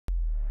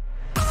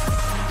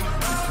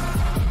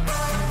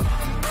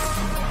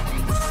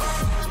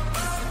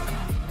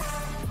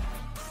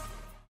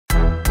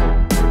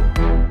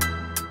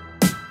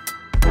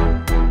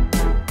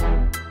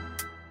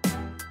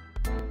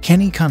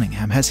Kenny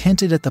Cunningham has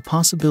hinted at the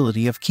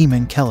possibility of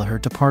Caoimhin Kelleher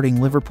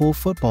departing Liverpool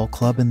Football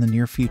Club in the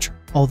near future,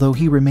 although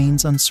he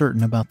remains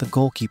uncertain about the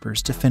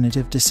goalkeeper's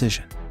definitive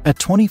decision. At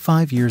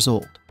 25 years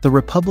old, the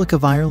Republic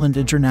of Ireland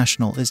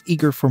international is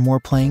eager for more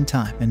playing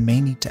time and may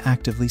need to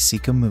actively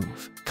seek a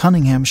move.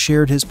 Cunningham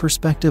shared his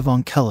perspective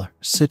on Kelleher's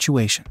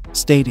situation,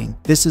 stating,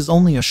 "This is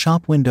only a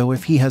shop window.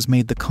 If he has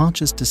made the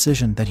conscious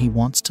decision that he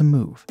wants to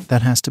move,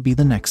 that has to be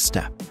the next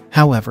step."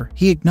 However,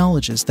 he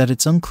acknowledges that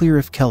it's unclear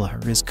if Kelleher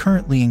is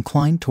currently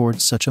inclined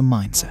towards such a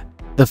mindset.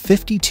 The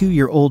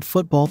 52-year-old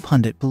football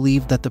pundit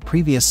believed that the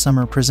previous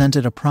summer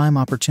presented a prime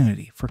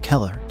opportunity for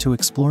Kelleher to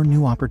explore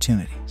new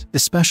opportunities,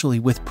 especially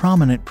with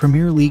prominent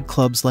Premier League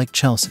clubs like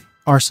Chelsea,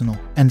 Arsenal,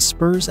 and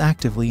Spurs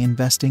actively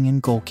investing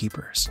in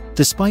goalkeepers.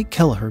 Despite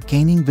Kelleher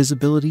gaining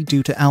visibility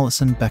due to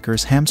Alisson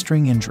Becker's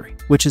hamstring injury,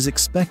 which is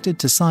expected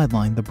to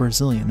sideline the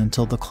Brazilian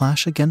until the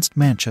clash against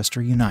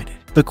Manchester United,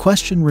 the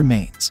question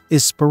remains,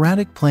 is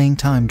sporadic playing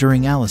time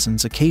during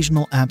Alisson's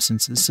occasional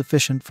absences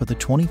sufficient for the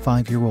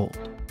 25-year-old?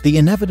 The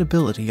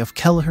inevitability of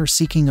Kelleher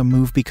seeking a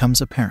move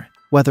becomes apparent,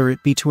 whether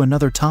it be to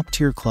another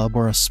top-tier club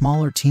or a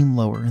smaller team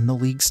lower in the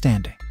league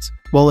standings.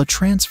 While a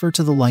transfer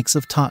to the likes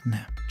of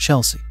Tottenham,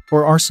 Chelsea,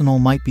 or Arsenal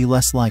might be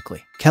less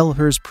likely,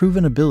 Kelleher's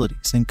proven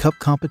abilities in cup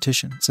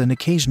competitions and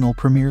occasional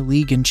Premier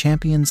League and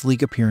Champions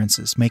League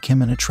appearances make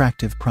him an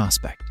attractive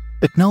prospect.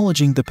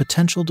 Acknowledging the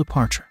potential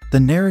departure, the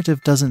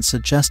narrative doesn't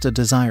suggest a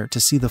desire to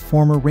see the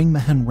former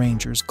Ringmehen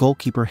Rangers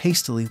goalkeeper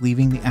hastily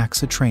leaving the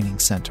AXA training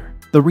center.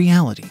 The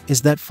reality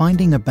is that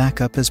finding a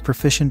backup as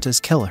proficient as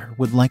Kelleher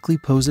would likely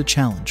pose a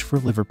challenge for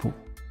Liverpool.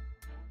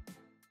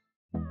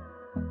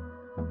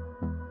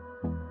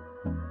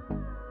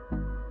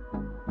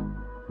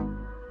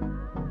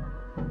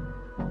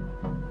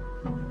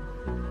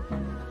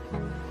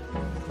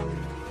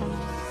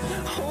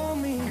 Hold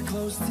me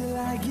close till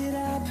I get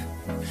up.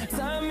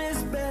 Time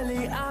is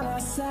barely on our